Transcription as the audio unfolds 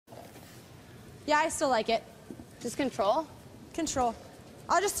Yeah, I still like it. Just control? Control.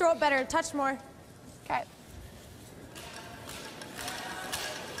 I'll just throw it better, touch more. Okay.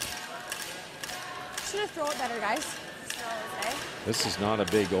 Should have thrown it better, guys. This is not a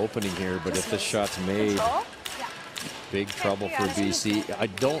big opening here, but if this shot's made, Control? Yeah. big trouble for BC. I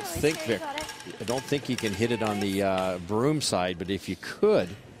don't think you can hit it on the broom side, but if you could,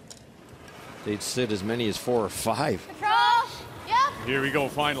 they'd sit as many as 4 or 5. Control? Yep. Here we go,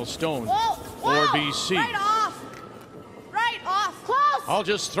 final stone Whoa, for BC. Right off. Right off. Close. I'll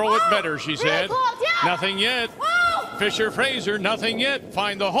just throw it better, she said. close, yeah. Nothing yet. Whoa. Fisher Fraser, nothing yet.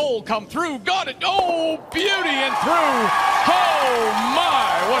 Find the hole, come through, got it. Oh, beauty and through. Oh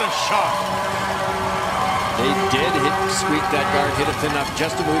my, what a shot. They did squeak that guard, hit it thin enough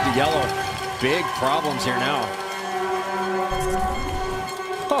just to move the yellow. Big problems here now.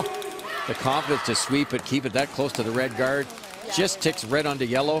 Oh, the confidence to sweep it, keep it that close to the red guard. Just ticks red onto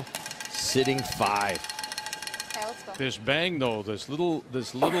yellow, sitting 5. Okay, let's go. This bang though, this little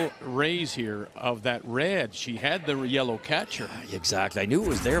raise here of that red, she had the yellow catcher. Exactly, I knew it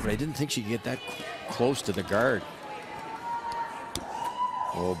was there, but I didn't think she'd get that close to the guard.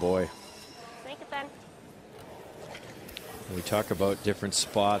 Oh boy. Make it then. We talk about different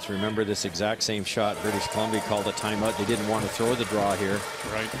spots. Remember this exact same shot British Columbia called a timeout. They didn't want to throw the draw here.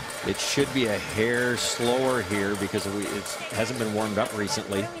 Right. It should be a hair slower here because it hasn't been warmed up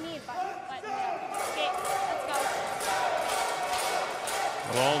recently. What do we need? Okay, let's go.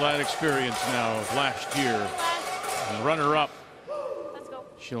 With all that experience now of last year and runner-up, Let's go.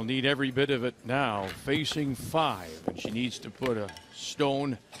 she'll need every bit of it now, facing 5, and she needs to put a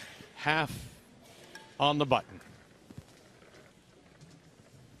stone half on the button.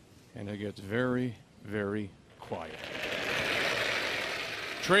 And it gets very, very quiet.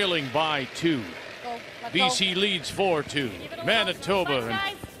 Trailing by 2. Go. Let's BC leads 4-2. Manitoba and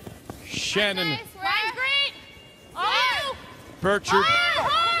Shannon Line's great. Oh. Birchard.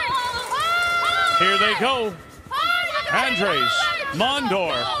 Here they go. Andres,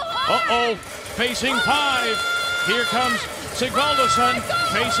 Mondor. Uh-oh, facing 5. Here comes Sigvaldason,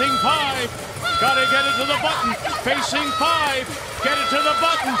 facing 5. Gotta get it to the button, facing 5. Get it to the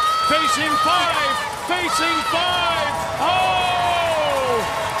button, facing 5. Facing 5. Oh!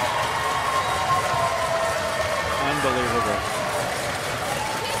 Unbelievable.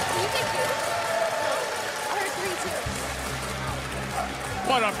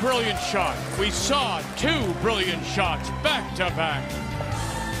 What a brilliant shot. We saw 2 brilliant shots back to back.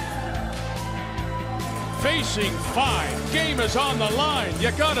 Facing 5. Game is on the line.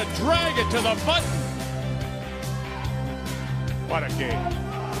 You gotta drag it to the button. What a game.